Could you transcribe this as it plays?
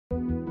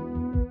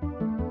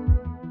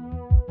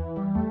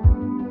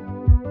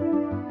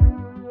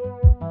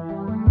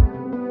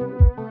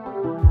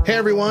Hey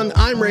everyone,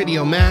 I'm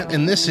Radio Matt,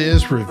 and this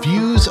is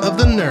Reviews of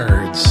the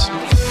Nerds.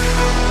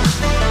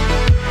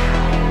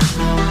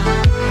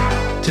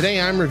 Today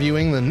I'm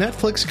reviewing the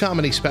Netflix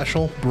comedy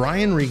special,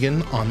 Brian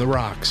Regan on the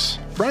Rocks.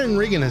 Brian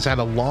Regan has had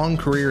a long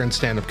career in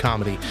stand-up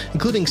comedy,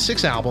 including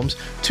 6 albums,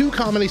 2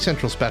 Comedy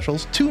Central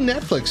specials, 2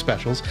 Netflix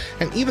specials,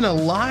 and even a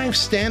live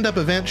stand-up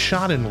event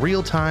shot in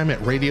real time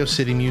at Radio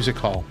City Music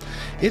Hall.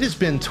 It has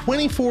been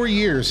 24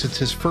 years since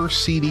his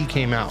first CD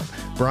came out,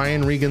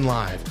 Brian Regan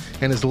Live,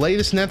 and his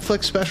latest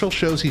Netflix special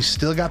shows he's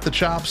still got the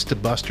chops to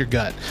bust your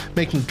gut,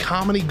 making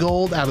comedy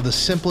gold out of the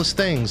simplest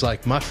things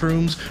like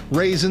mushrooms,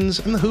 raisins,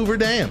 and the Hoover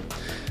Dam.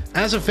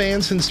 As a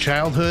fan since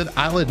childhood,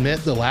 I'll admit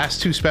the last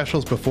 2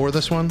 specials before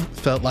this one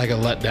felt like a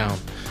letdown.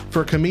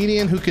 For a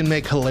comedian who can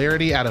make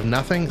hilarity out of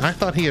nothing, I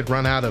thought he had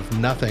run out of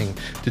nothing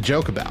to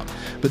joke about.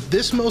 But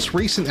this most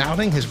recent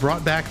outing has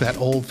brought back that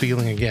old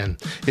feeling again.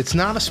 It's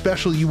not a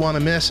special you want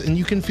to miss, and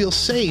you can feel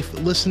safe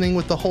listening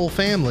with the whole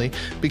family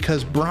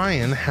because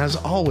Brian has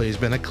always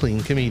been a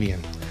clean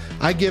comedian.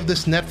 I give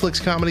this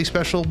Netflix comedy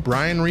special,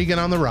 Brian Regan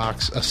on the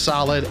Rocks, a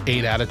solid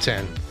 8 out of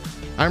 10.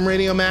 I'm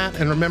Radio Matt,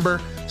 and remember,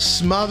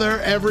 smother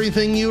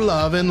everything you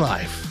love in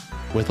life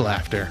with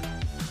laughter.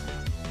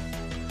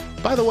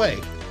 By the way,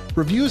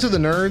 Reviews of the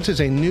Nerds is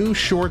a new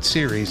short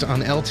series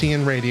on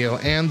LTN Radio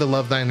and the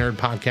Love Thy Nerd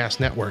podcast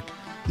network.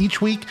 Each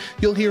week,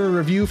 you'll hear a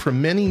review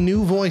from many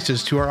new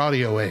voices to our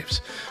audio waves.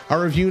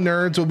 Our review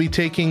nerds will be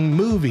taking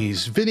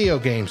movies, video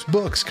games,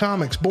 books,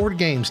 comics, board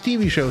games,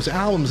 TV shows,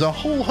 albums, a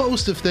whole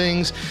host of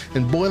things,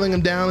 and boiling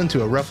them down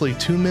into a roughly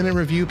 2-minute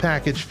review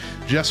package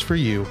just for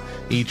you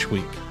each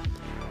week.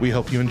 We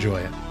hope you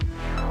enjoy it.